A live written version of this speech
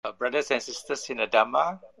brothers and sisters in the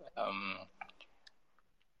Dhamma.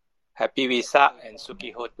 Happy Vesak and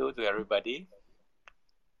Suki Hotu to everybody.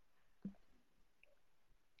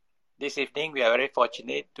 This evening we are very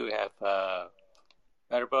fortunate to have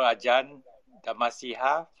Venerable Ajahn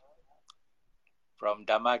Dhammasihar from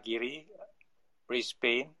Dhammagiri,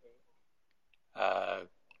 Brisbane,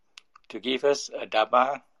 to give us a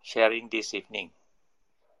Dhamma sharing this evening.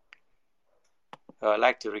 So I'd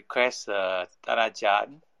like to request Tan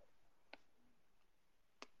Ajahn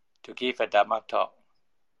to give a Dhamma talk.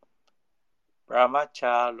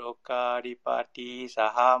 Brahmacha Lokaripati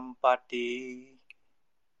Sahampati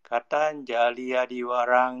Katanjali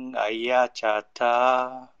Adiwarang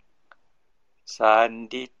Ayachata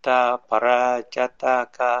Sandita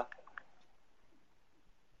Parajataka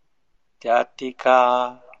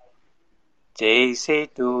Jatika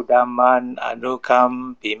Jaisetu Dhamman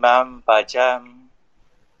Anukam Bimam Pajam.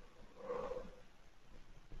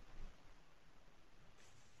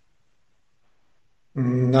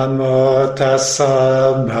 Namo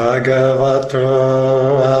tassa bhagavato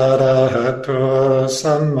arahato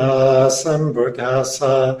samma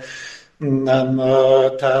sambuddhassa.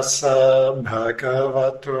 Namo tassa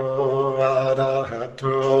bhagavato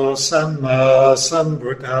arahato samma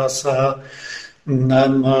sambuddhassa.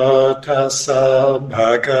 Namo tassa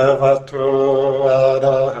bhagavato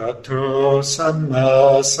arahato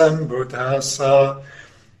samma sambuddhassa.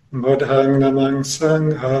 Buddhang namang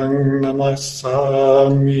sanghang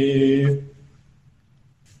namassami.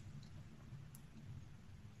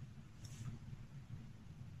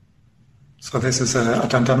 So this is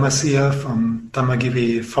Ajahn Dhammasihar from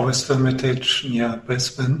Dhammagiri Forest Hermitage near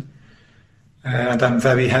Brisbane. And I'm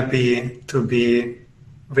very happy to be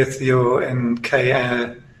with you in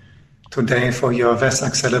KL today for your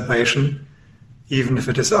Vesak celebration, even if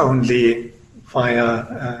it is only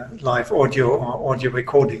via live audio or audio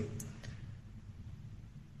recording.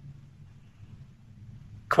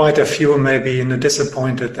 Quite a few may be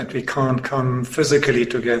disappointed that we can't come physically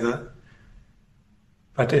together,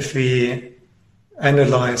 but if we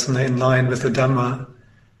analyze in line with the Dhamma,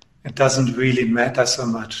 it doesn't really matter so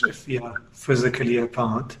much if we are physically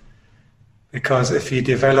apart, because if we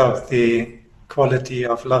develop the quality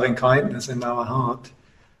of loving kindness in our heart,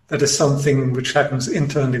 that is something which happens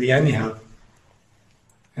internally anyhow.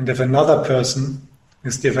 And if another person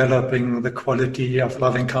is developing the quality of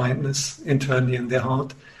loving kindness internally in their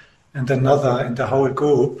heart, and another in the whole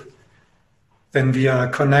group, then we are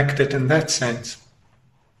connected in that sense.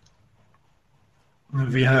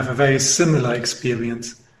 We have a very similar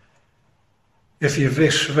experience. If you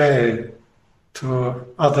wish well to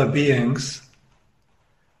other beings,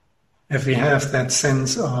 if we have that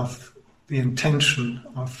sense of the intention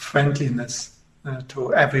of friendliness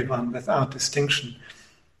to everyone without distinction,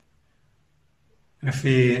 if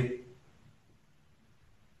we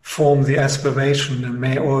form the aspiration, and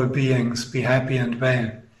may all beings be happy and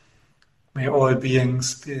well, may all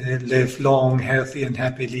beings live long, healthy and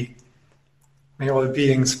happily, may all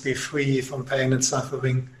beings be free from pain and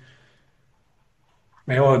suffering,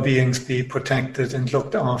 may all beings be protected and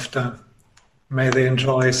looked after, may they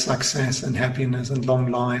enjoy success and happiness and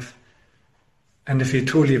long life. And if we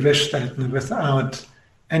truly wish that, without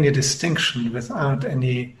any distinction, without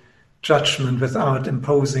any judgment, without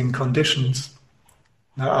imposing conditions,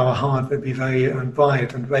 our heart will be very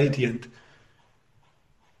bright and radiant.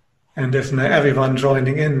 And if everyone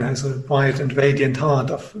joining in has a bright and radiant heart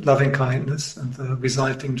of loving kindness and the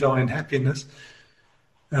resulting joy and happiness,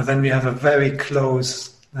 then we have a very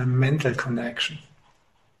close mental connection.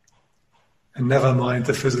 And never mind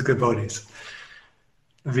the physical bodies.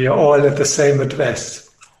 We are all at the same address.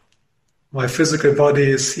 My physical body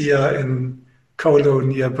is here in Kolo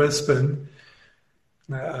near Brisbane.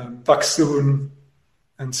 Baksoon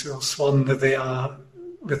and Swan, they are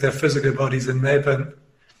with their physical bodies in Melbourne.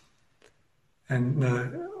 And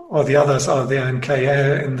all the others are there in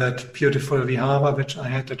KL in that beautiful vihara, which I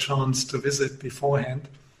had the chance to visit beforehand.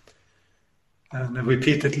 And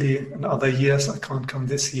repeatedly in other years, I can't come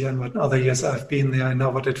this year, but in other years I've been there, I know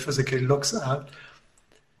what it physically looks at.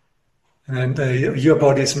 And your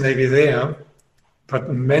bodies may be there, but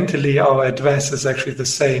mentally our address is actually the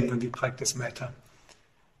same when we practice metta.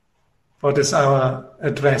 What is our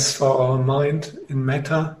address for our mind in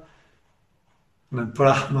metta? The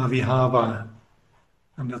Brahma Vihara,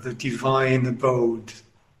 under the divine abode,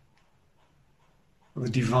 the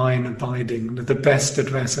divine abiding, the best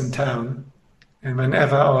address in town. And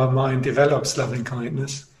whenever our mind develops loving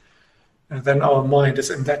kindness, then our mind is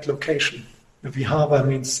in that location. The Vihara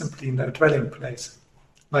means simply a dwelling place,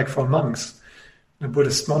 like for monks. The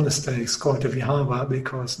Buddhist monastery is called a Vihara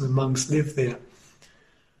because the monks live there.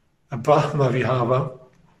 a Brahma Vihara.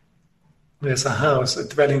 There's a house, a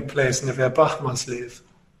dwelling place where Brahmas live.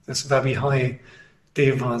 There's very high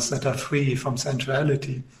devas that are free from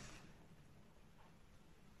sensuality.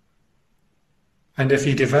 And if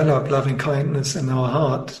we develop loving kindness in our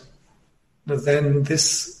heart, then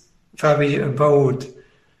this very abode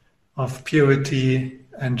of purity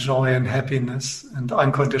and joy and happiness and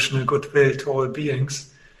unconditional goodwill to all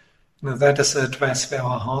beings, that is the address where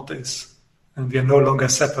our heart is. And we are no longer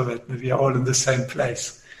separate, we are all in the same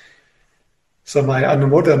place. So my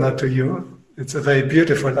anumodana to you, it's a very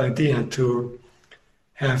beautiful idea to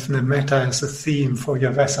have the metta as a theme for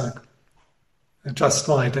your Vesak. Just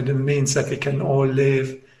right, and it means that we can all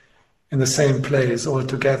live in the same place all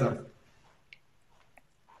together.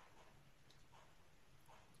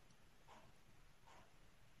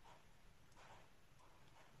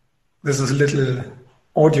 This is a little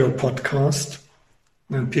audio podcast,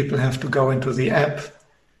 and people have to go into the app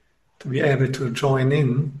to be able to join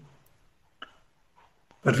in.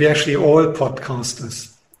 But we're actually all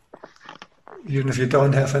podcasters. Even if you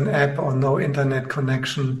don't have an app or no internet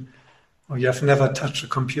connection, or you have never touched a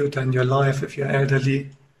computer in your life, if you're elderly,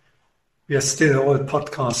 we are still all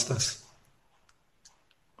podcasters.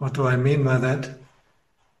 What do I mean by that?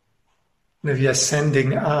 We are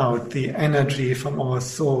sending out the energy from our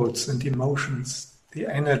thoughts and emotions, the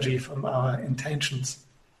energy from our intentions,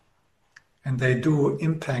 and they do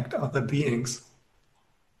impact other beings.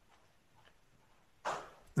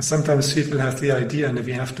 Sometimes people have the idea that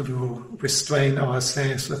we have to restrain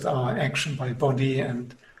ourselves with our action by body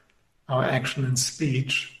and our action and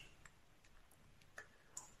speech,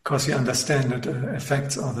 because we understand that it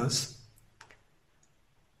affects others.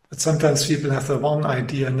 But sometimes people have the wrong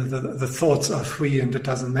idea and the thoughts are free and it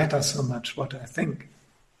doesn't matter so much what I think.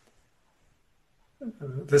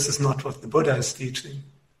 This is not what the Buddha is teaching.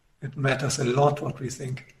 It matters a lot what we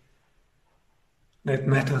think. It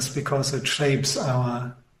matters because it shapes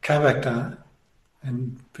our character,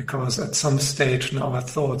 and because at some stage our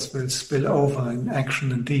thoughts will spill over in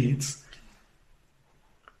action and deeds.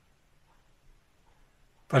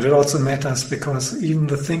 But it also matters because even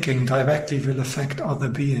the thinking directly will affect other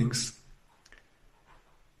beings.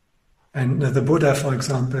 And the Buddha, for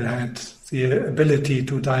example, had the ability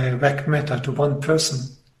to direct metta to one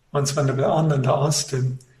person. Once Venerable Ananda asked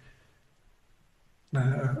him,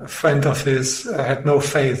 a friend of his had no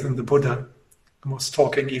faith in the Buddha, was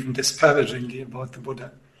talking even disparagingly about the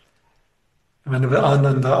Buddha. And Venerable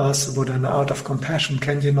Ananda asked the Buddha, out of compassion,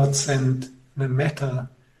 can you not send a metta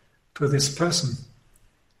to this person?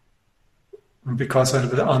 And because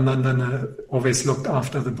Venerable Ananda always looked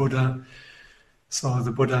after the Buddha, so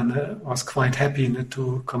the Buddha was quite happy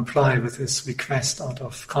to comply with his request out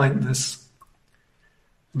of kindness.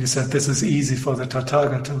 And he said, this is easy for the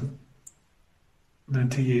Tathagata.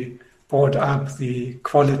 And he brought up the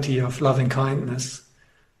quality of loving kindness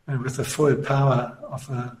and with the full power of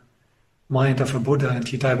a mind of a Buddha, and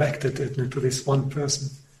he directed it to this one person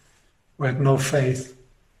who had no faith.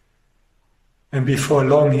 And before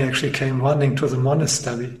long he actually came running to the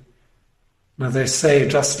monastery. Now they say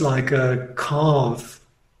just like a calf,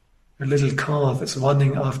 a little calf is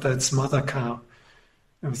running after its mother cow,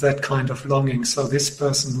 with that kind of longing. So this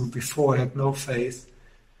person who before had no faith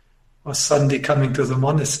was suddenly coming to the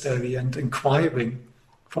monastery and inquiring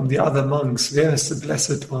from the other monks, where is the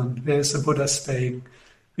Blessed One? Where is the Buddha staying?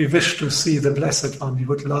 We wish to see the Blessed One, we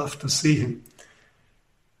would love to see him.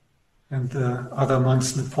 And the other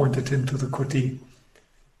monks pointed him to the kuti.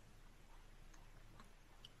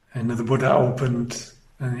 And the Buddha opened,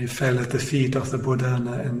 and he fell at the feet of the Buddha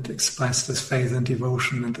and expressed his faith and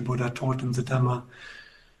devotion, and the Buddha taught him the Dhamma.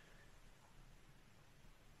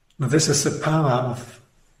 Now this is the power of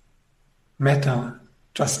metta,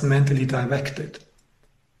 just mentally directed.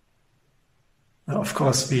 Now, of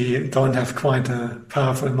course, we don't have quite a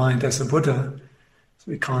powerful mind as a Buddha, so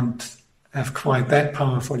we can't have quite that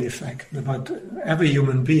powerful effect. But every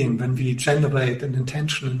human being, when we generate an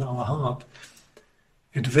intention in our heart,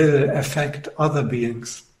 it will affect other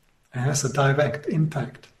beings. It has a direct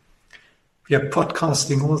impact. We are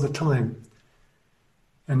podcasting all the time.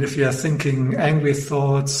 And if we are thinking angry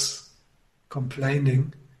thoughts,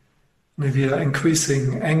 complaining, maybe we are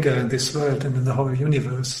increasing anger in this world and in the whole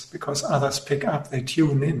universe because others pick up, they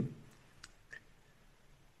tune in.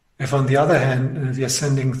 If on the other hand, we are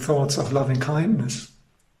sending thoughts of loving kindness,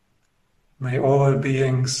 may all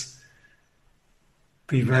beings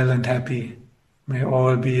be well and happy. May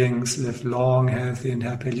all beings live long, healthy and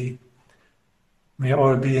happily. May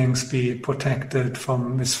all beings be protected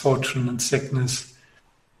from misfortune and sickness.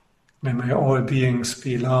 May all beings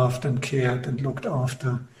be loved and cared and looked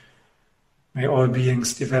after. May all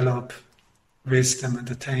beings develop wisdom and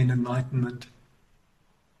attain enlightenment.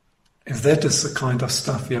 If that is the kind of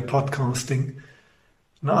stuff we are podcasting,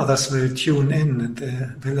 others will tune in and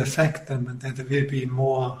it will affect them, and there will be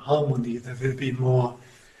more harmony, there will be more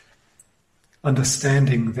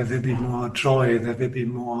understanding, there will be more joy, there will be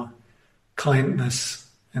more kindness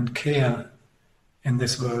and care in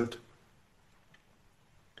this world.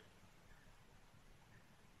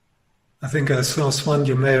 I think as first one,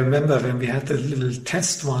 you may remember when we had the little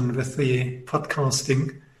test one with the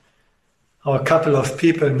podcasting, how a couple of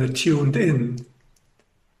people tuned in,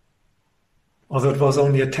 although it was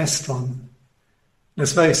only a test one.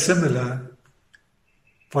 It's very similar.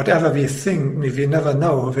 Whatever we think, we never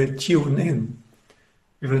know who will tune in.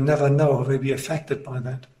 We will never know who will be affected by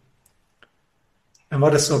that. And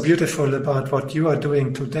what is so beautiful about what you are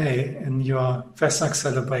doing today in your Vesak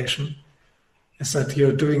celebration is that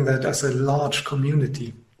you're doing that as a large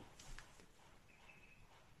community.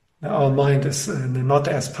 Now, our mind is not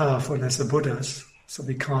as powerful as the Buddha's, so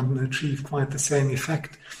we can't achieve quite the same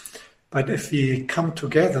effect. But if we come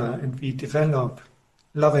together and we develop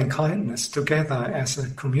loving kindness together as a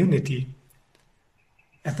community,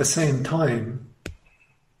 at the same time,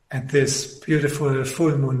 at this beautiful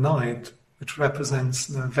full moon night, which represents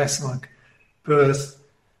the Vesak birth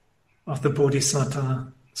of the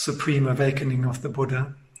Bodhisattva, supreme awakening of the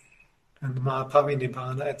Buddha, and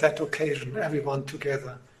Mahaparinibbana, at that occasion, everyone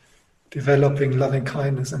together, developing loving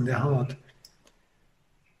kindness in their heart.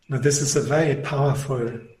 Now, this is a very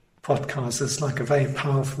powerful podcast. It's like a very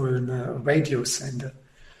powerful radio sender.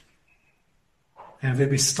 And will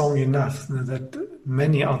be strong enough that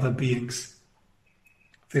many other beings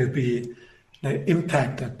will be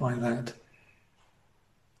impacted by that.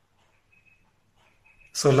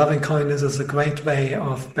 So loving kindness is a great way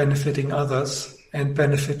of benefiting others and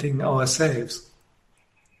benefiting ourselves.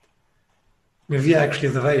 We are actually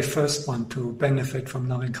the very first one to benefit from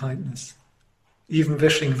loving kindness. Even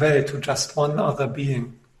wishing well to just one other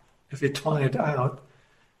being, if we try it out,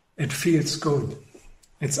 it feels good.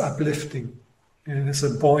 It's uplifting. It is a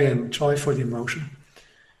buoyant, joyful emotion.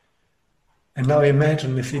 And now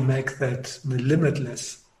imagine if we make that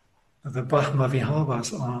limitless. The Brahma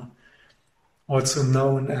Viharas are also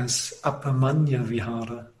known as Apamanya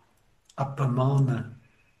Vihara, Apamana,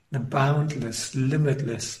 the boundless,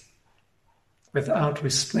 limitless, without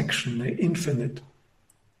restriction, the infinite.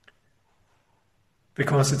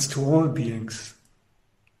 Because it's to all beings,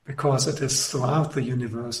 because it is throughout the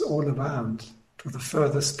universe, all around, to the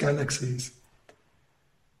furthest galaxies.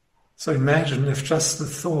 So imagine if just the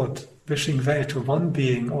thought, wishing well to one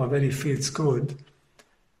being already feels good,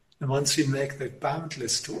 and once we make that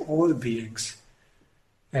boundless to all beings,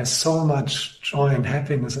 there's so much joy and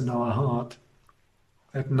happiness in our heart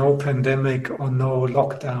that no pandemic or no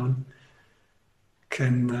lockdown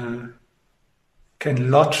can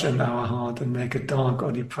lodge in our heart and make it dark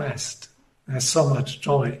or depressed. There's so much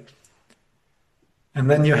joy. And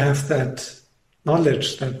then you have that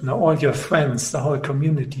knowledge that all your friends, the whole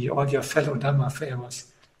community, all your fellow Dhammafarers,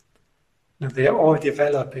 they're all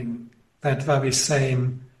developing that very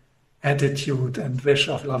same attitude and wish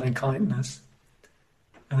of loving kindness.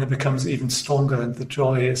 And it becomes even stronger, and the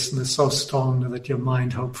joy is so strong that your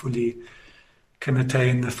mind hopefully can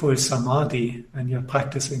attain the full samadhi when you're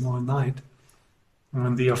practicing all night. And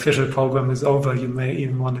when the official program is over, you may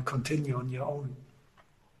even want to continue on your own.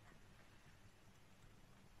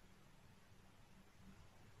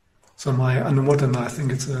 So my Anumodana, I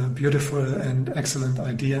think it's a beautiful and excellent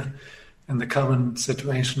idea in the current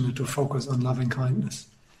situation to focus on loving kindness.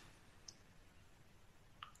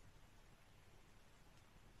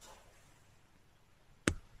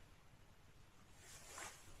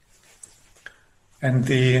 And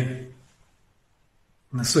the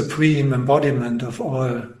supreme embodiment of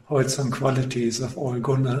all wholesome qualities, of all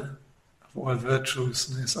guna, of all virtues,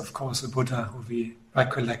 is of course the Buddha who we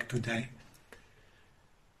recollect today.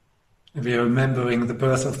 We are remembering the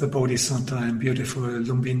birth of the Bodhisattva in beautiful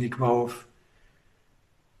Lumbini Grove.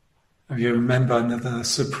 We remember the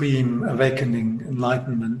supreme awakening,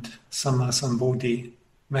 enlightenment, Sammasambodhi,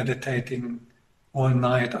 meditating all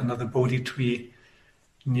night under the Bodhi tree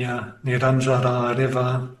near Niranjara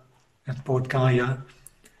river at Bodh Gaya,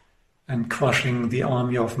 and crushing the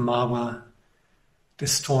army of Mara,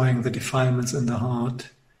 destroying the defilements in the heart,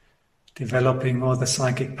 developing all the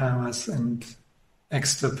psychic powers and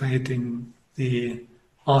extirpating the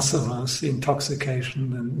asaras, the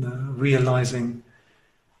intoxication, and realizing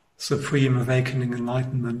supreme awakening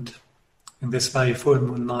enlightenment in this very full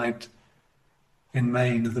moon night in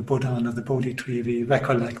May, under the Buddha, under the Bodhi tree. We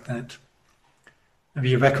recollect that.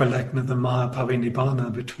 We recollect the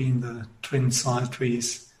Mahaparinibbana between the twin side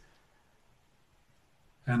trees,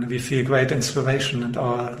 and we feel great inspiration, and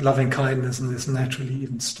our loving kindness is naturally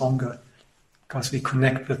even stronger because we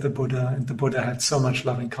connect with the Buddha, and the Buddha had so much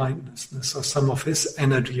loving kindness. So some of his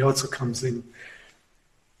energy also comes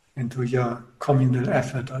into your communal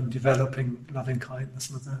effort on developing loving kindness,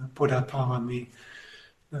 and the Buddha Parami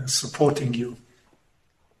supporting you.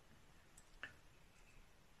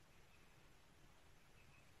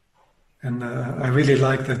 And I really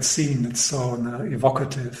like that scene. It's so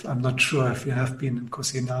evocative. I'm not sure if you have been in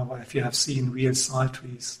Kusinawa, if you have seen real side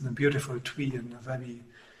trees, and a beautiful tree and a very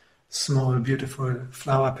small, beautiful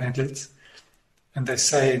flower petals. And they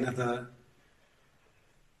say the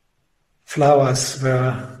flowers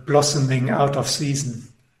were blossoming out of season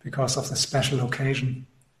because of the special occasion.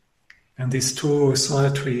 And these two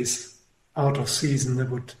side trees, out of season, they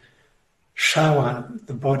would shower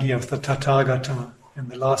the body of the Tathagata in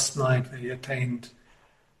the last night where he attained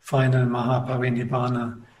final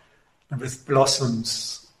Mahaparinibbana, and with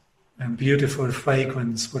blossoms and beautiful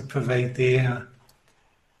fragrance would pervade the air.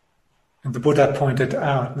 And the Buddha pointed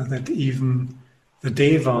out that even the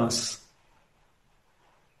Devas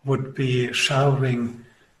would be showering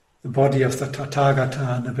the body of the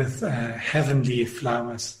Tathagata with heavenly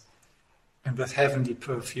flowers and with heavenly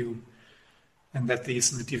perfume, and that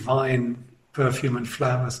these divine perfume and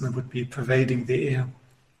flowers would be pervading the air.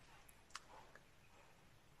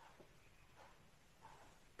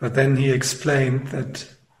 But then he explained that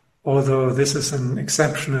although this is an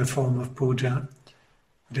exceptional form of puja,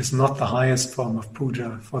 it is not the highest form of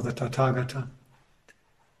puja for the Tathagata.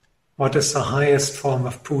 What is the highest form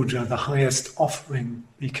of puja, the highest offering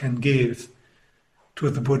we can give to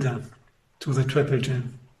the Buddha, to the Triple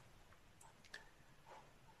Gem?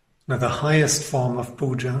 Now, the highest form of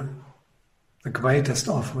puja, the greatest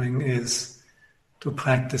offering, is to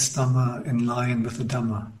practice Dhamma in line with the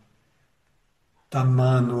Dhamma.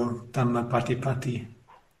 Dhammano Dhamma Patipatti.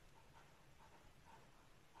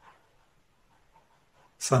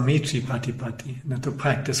 Samichi Patipatti, to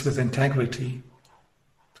practice with integrity,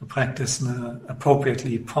 to practice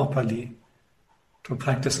appropriately, properly, to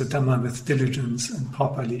practice the Dhamma with diligence and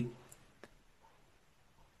properly.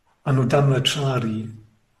 Anudhammachari,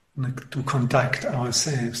 to conduct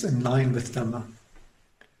ourselves in line with Dhamma.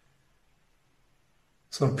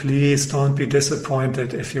 So please don't be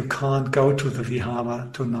disappointed if you can't go to the Vihara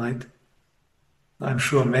tonight. I'm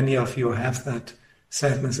sure many of you have that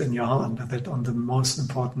sadness in your heart that on the most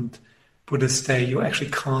important Buddhist day you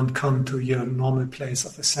actually can't come to your normal place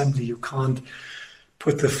of assembly. You can't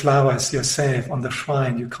put the flowers yourself on the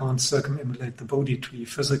shrine. You can't circumambulate the Bodhi tree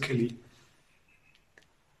physically.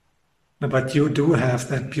 But you do have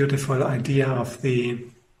that beautiful idea of the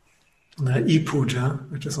e-puja,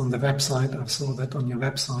 which is on the website. I saw that on your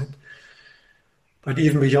website. But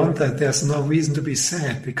even beyond that, there's no reason to be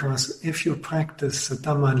sad, because if you practice the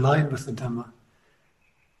Dhamma in line with the Dhamma,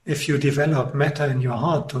 if you develop metta in your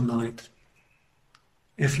heart tonight,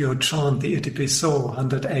 if you chant the Itipiso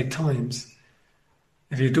 108 times,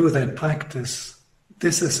 if you do that practice,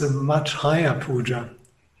 this is a much higher puja,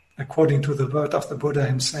 according to the word of the Buddha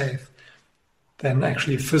himself, than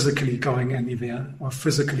actually physically going anywhere or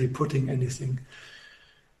physically putting anything.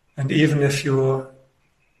 And even if you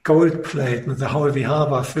gold plate the whole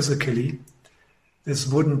vihara physically, this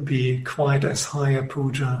wouldn't be quite as high a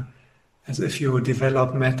puja as if you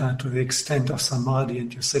develop metta to the extent of samadhi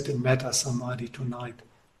and you sit in metta samadhi tonight.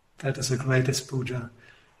 That is the greatest puja.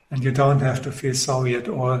 And you don't have to feel sorry at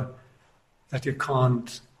all that you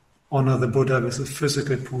can't honor the Buddha with a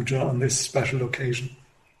physical puja on this special occasion.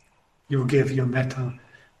 You give your metta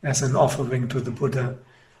as an offering to the Buddha.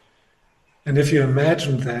 And if you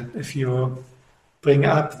imagine that, if you bring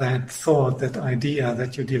up that thought, that idea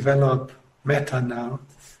that you develop metta now,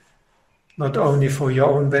 not only for your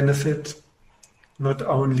own benefit, not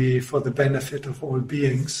only for the benefit of all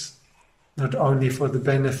beings, not only for the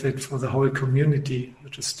benefit for the whole community,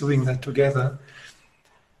 which is doing that together,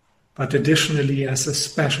 but additionally as a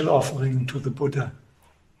special offering to the Buddha,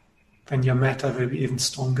 then your metta will be even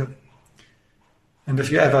stronger. And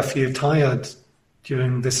if you ever feel tired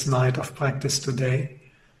during this night of practice today,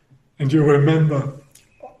 and you remember,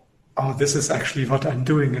 oh, this is actually what I'm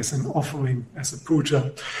doing as an offering, as a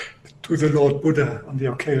puja to the Lord Buddha on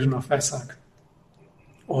the occasion of Vesak,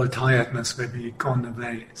 all tiredness will be gone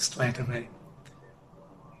away straight away.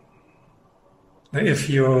 Now, if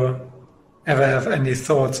you ever have any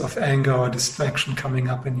thoughts of anger or distraction coming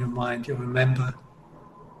up in your mind, you remember,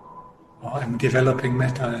 oh, I'm developing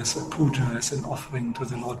metta as a puja, as an offering to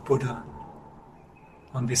the Lord Buddha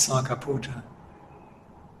on Visakha Puja.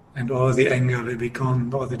 and all the anger will be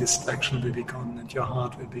gone, all the distraction will be gone, and your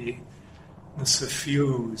heart will be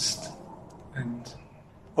suffused and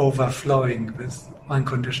overflowing with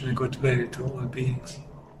unconditional goodwill to all beings.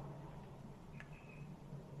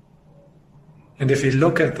 And if we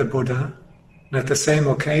look at the Buddha, at the same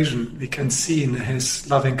occasion we can see in his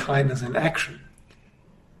loving kindness in action.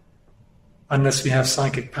 Unless we have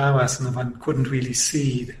psychic powers, and one couldn't really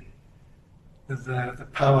see the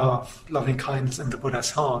power of loving kindness in the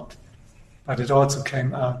Buddha's heart, but it also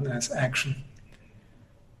came out as action.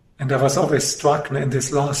 And I was always struck in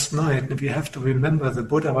this last night, and we have to remember the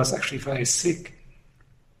Buddha was actually very sick.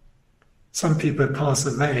 Some people pass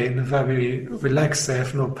away and are very relaxed, they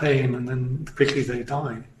have no pain, and then quickly they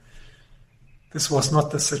die. This was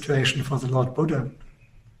not the situation for the Lord Buddha.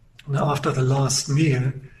 Now, after the last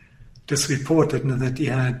meal, it is reported that he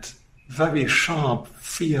had very sharp,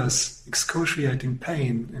 fierce, excruciating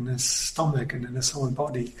pain in his stomach and in his whole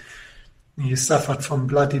body. He suffered from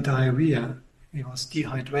bloody diarrhea. He was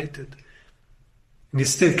dehydrated. And he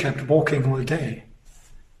still kept walking all day.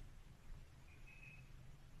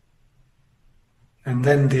 And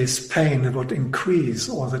then this pain would increase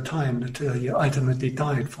all the time until he ultimately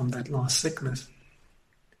died from that last sickness.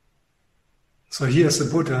 So here's the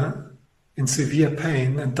Buddha in severe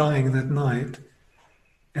pain and dying that night.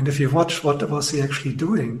 And if you watch what was he actually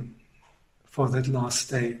doing for that last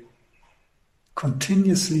day,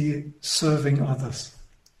 continuously serving others,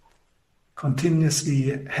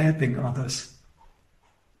 continuously helping others,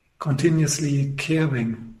 continuously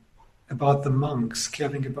caring about the monks,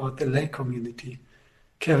 caring about the lay community,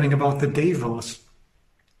 caring about the devas.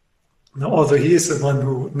 Now, although he is the one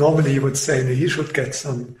who normally you would say he should get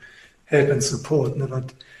some help and support,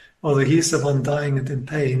 but although he is the one dying and in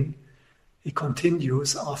pain, he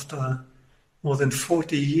continues after more than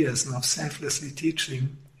 40 years of selflessly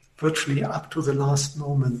teaching, virtually up to the last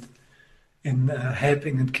moment, in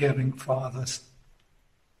helping and caring for others.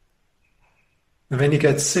 And when he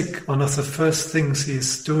gets sick, one of the first things he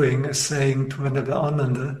is doing is saying to Venerable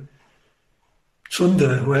Ananda,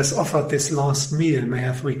 Chunda, who has offered this last meal, may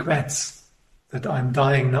have regrets that I'm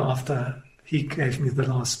dying now after he gave me the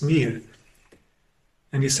last meal.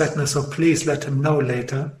 And he said, no, so please let him know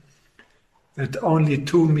later that only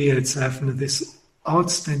 2 meals have this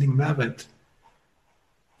outstanding merit,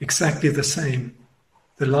 exactly the same.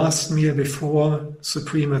 The last meal before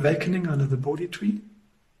Supreme Awakening under the Bodhi tree,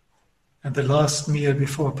 and the last meal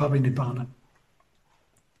before Parinibbana.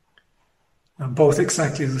 Both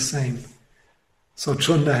exactly the same. So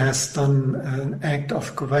Chunda has done an act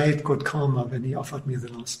of great good karma when he offered me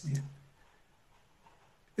the last meal.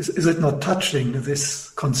 Is it not touching,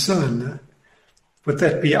 this concern? Would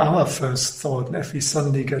that be our first thought if we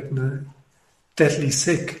suddenly get deadly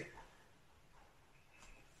sick?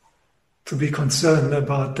 To be concerned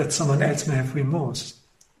about that someone else may have remorse.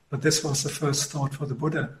 But this was the first thought for the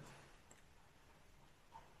Buddha.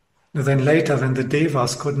 And then later, when the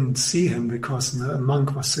devas couldn't see him because a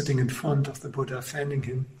monk was sitting in front of the Buddha fanning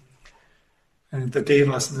him, and the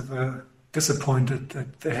devas were disappointed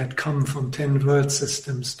that they had come from 10 world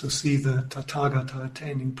systems to see the Tathagata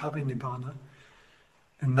attaining Parinibbana,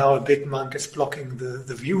 and now a big monk is blocking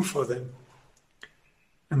the view for them.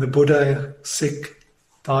 And the Buddha, sick,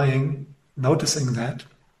 dying, noticing that,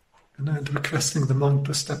 and requesting the monk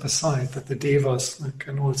to step aside, that the devas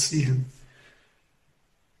can all see him.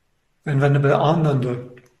 When Venerable Ananda,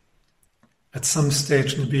 at some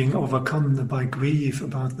stage being overcome by grief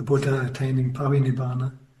about the Buddha attaining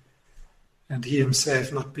Parinibbana, and he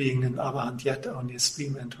himself not being an Arahant yet, only a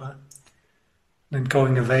stream enterer, then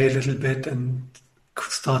going away a little bit and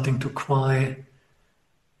starting to cry,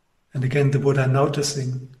 and again the Buddha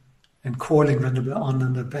noticing and calling Venerable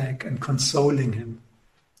Ananda back and consoling him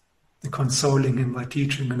by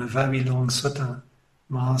teaching in a very long sutta.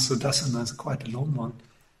 Mahasudassana is quite a long one.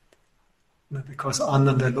 Because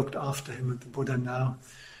Ananda looked after him, and the Buddha now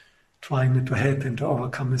trying to help him to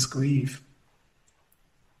overcome his grief.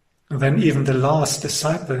 And then even the last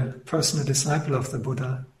disciple, personal disciple of the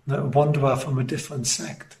Buddha, a wanderer from a different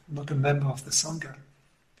sect, not a member of the Sangha,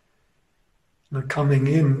 coming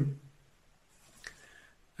in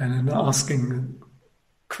and asking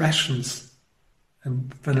questions,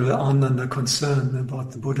 and Venerable Ananda concerned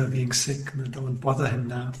about the Buddha being sick, and don't bother him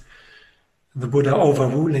now. And the Buddha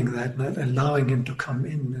overruling that, and allowing him to come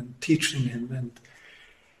in and teaching him and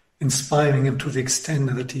inspiring him to the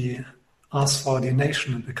extent that he asks for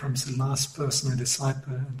ordination and becomes the last personal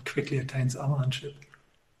disciple and quickly attains arahantship.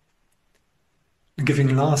 And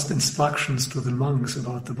giving last instructions to the monks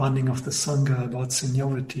about the running of the Sangha, about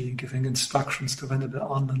seniority, giving instructions to Venerable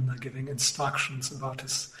Ananda, giving instructions about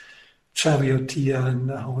his charioteer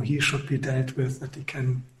and how he should be dealt with, that he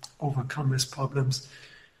can overcome his problems.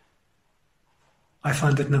 I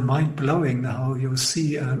find it mind-blowing how you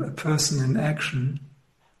see a person in action,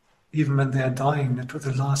 even when they are dying, to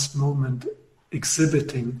the last moment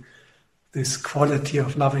exhibiting this quality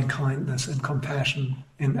of loving kindness and compassion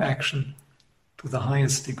in action to the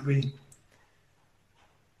highest degree.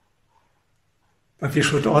 But we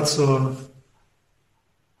should also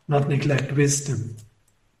not neglect wisdom,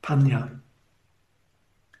 panya.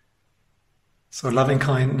 So loving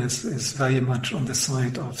kindness is very much on the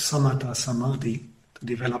side of samatha samadhi, to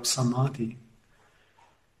develop samadhi.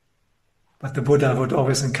 But the Buddha would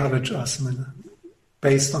always encourage us,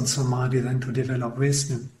 based on samadhi, then to develop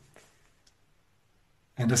wisdom.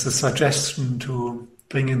 And as a suggestion to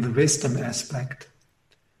bring in the wisdom aspect,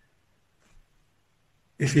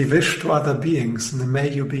 if we wish to other beings,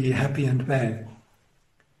 may you be happy and well,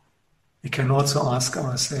 we can also ask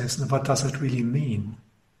ourselves, what does it really mean?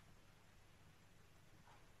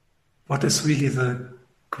 What is really the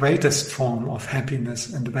greatest form of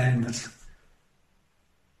happiness and wellness?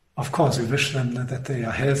 Of course, we wish them that they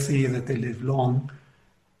are healthy, that they live long,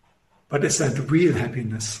 but is that real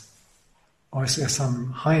happiness? Or is there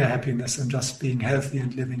some higher happiness in just being healthy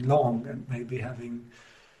and living long and maybe having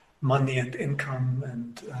money and income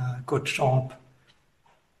and a good job?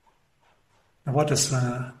 Now, what is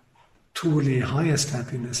the truly highest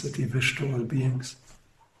happiness that we wish to all beings?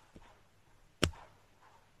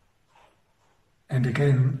 And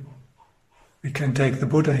again, we can take the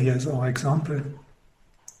Buddha here as our example.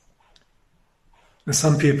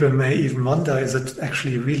 Some people may even wonder, is it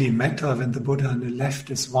actually really matter when the Buddha left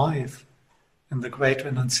his wife in the great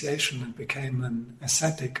renunciation and became an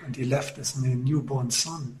ascetic, and he left his newborn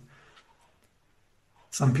son?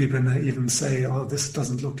 Some people may even say, oh, this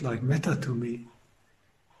doesn't look like metta to me.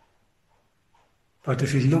 But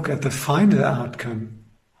if you look at the final outcome,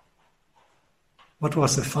 what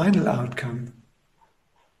was the final outcome?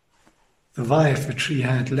 The wife which he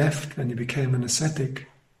had left when he became an ascetic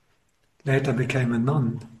later became a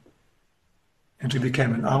nun, and she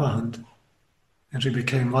became an arahant, and she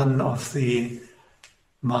became one of the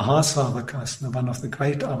mahasavakas, one of the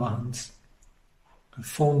great arahants, the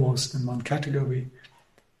foremost in one category.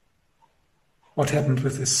 What happened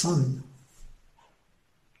with his son?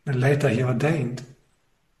 And later he ordained.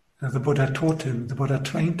 The Buddha taught him, the Buddha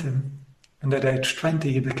trained him, and at age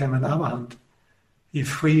 20 he became an arahant. He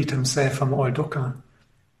freed himself from all dukkha,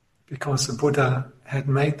 because the Buddha had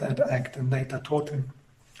made that act and later taught him.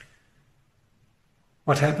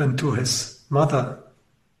 What happened to his mother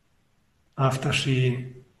after she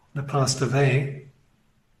passed away,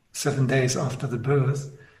 7 days after the birth,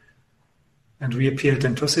 and reappeared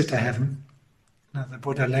in Tusita heaven? Now, the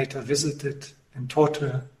Buddha later visited and taught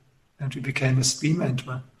her, and she became a stream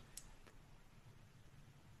enterer.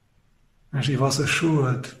 And she was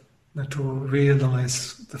assured to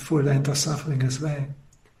realize the full end of suffering as well.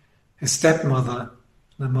 His stepmother,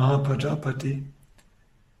 the Mahapajapati,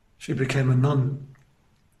 she became a nun.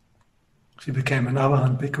 She became an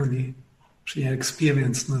arahant bhikkhuni. She had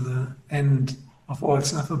experienced the end of all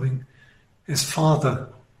suffering. His father,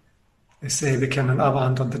 they say, became an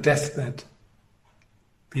arahant on the deathbed,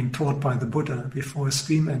 being taught by the Buddha before a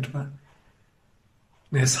stream enterer.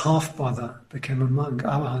 His half-brother became a monk,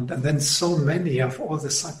 arahant, and then so many of all the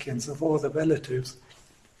sakyans, of all the relatives.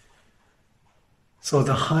 So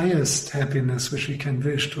the highest happiness which we can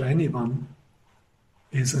wish to anyone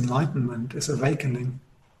is enlightenment, is awakening,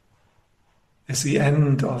 is the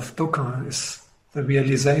end of dukkha, is the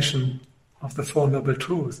realization of the Four Noble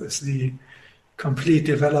Truths, is the complete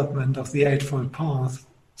development of the Eightfold Path,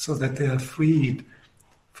 so that they are freed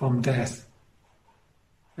from death,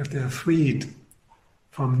 that they are freed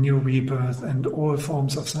from new rebirth and all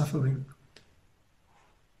forms of suffering.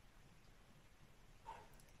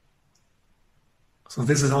 So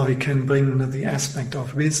this is how we can bring the aspect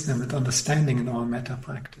of wisdom and understanding in our metta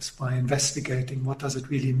practice, by investigating what does it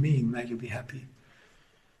really mean, may you be happy.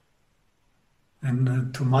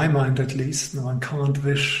 And to my mind at least, one can't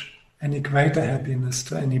wish any greater happiness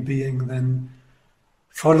to any being than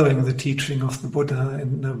following the teaching of the Buddha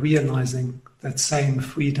and realizing that same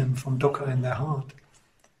freedom from dukkha in their heart.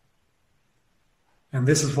 And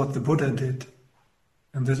this is what the Buddha did.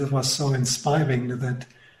 And this was so inspiring, that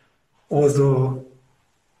although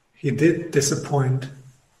he did disappoint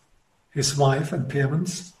his wife and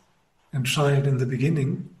parents and child in the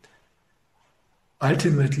beginning,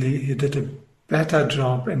 ultimately he did a better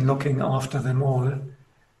job in looking after them all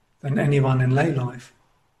than anyone in lay life.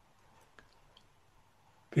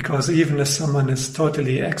 Because even if someone is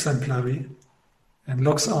totally exemplary, and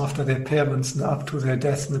looks after their parents and up to their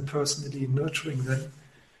death and personally nurturing them,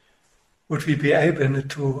 would we be able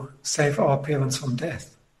to save our parents from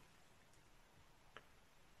death?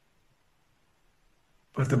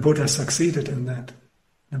 But the Buddha succeeded in that.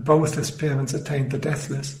 And both his parents attained the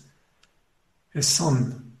deathless. His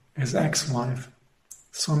son, his ex-wife,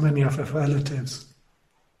 so many of his relatives.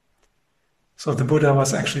 So the Buddha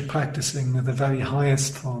was actually practicing the very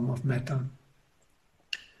highest form of metta.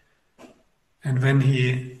 And when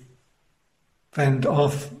he went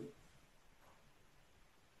off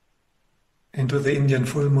into the Indian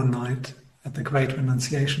full moon night at the Great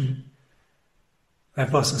Renunciation,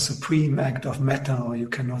 that was a supreme act of metta, or you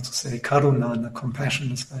can also say karuna, and the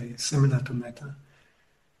compassion is very similar to metta.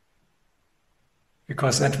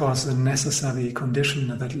 Because that was a necessary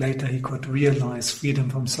condition that later he could realize freedom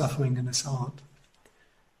from suffering in his heart.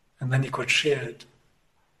 And then he could share it.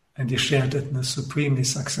 And he shared it supremely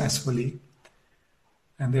successfully.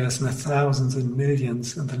 And there's thousands and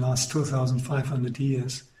millions in the last 2,500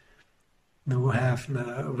 years who have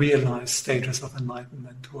realized stages of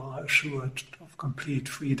enlightenment, who are assured of complete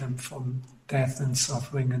freedom from death and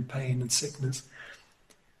suffering and pain and sickness.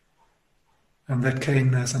 And that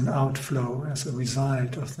came as an outflow, as a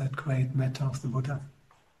result of that great metta of the Buddha.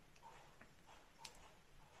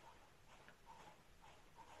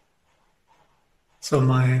 So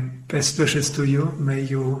my best wishes to you, may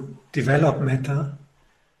you develop metta,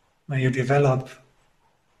 may you develop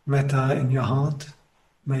metta in your heart.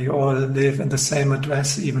 May you all live in the same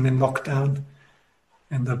address, even in lockdown,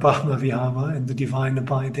 in the Brahma Vihara, in the divine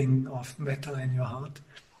abiding of metta in your heart.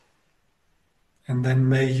 And then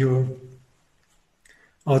may you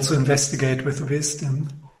also investigate with wisdom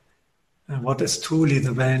what is truly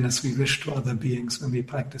the wellness we wish to other beings when we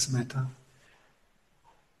practice metta.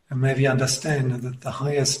 And may we understand that the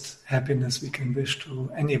highest happiness we can wish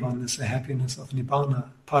to anyone is the happiness of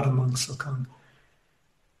Nibbana, Paramang Sukhang.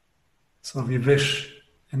 So we wish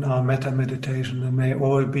in our metta meditation, and may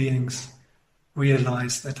all beings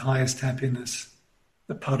realize that highest happiness,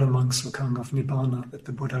 the Paramang Sukhang of Nibbana that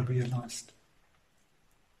the Buddha realized.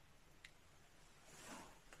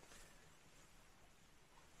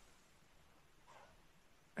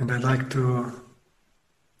 And I'd like to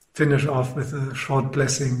finish off with a short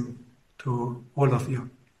blessing to all of you.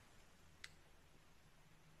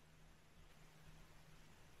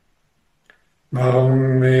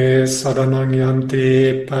 Mahong me saranang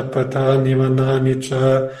yanti papata nivanani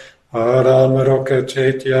cha aramaroka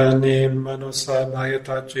chetyani manusa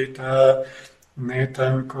mayata chita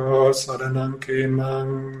netanko saranang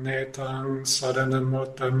kimang netang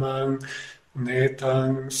saranamottamang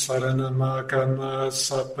netang saranamagama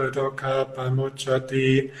sapadoka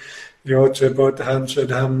pamuchati yoche buddhancha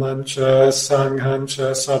dhammancha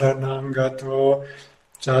sanghancha saranangato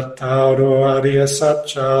Cattaro Arya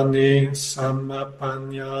Satchani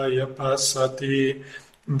Sammapanyaya Passati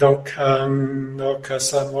Dokhang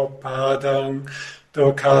Nokasamopadang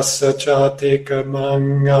Dokhasa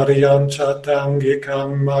Chatikamang Aryam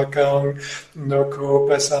Chatangikang Makang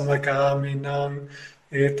Nokopasamagaminang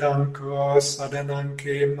Etangko Sadanang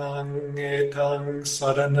Kimang Etang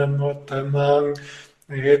Sadanamottamang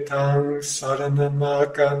Etang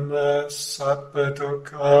saranamagama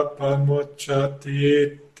sapaduka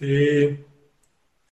pamucchati ti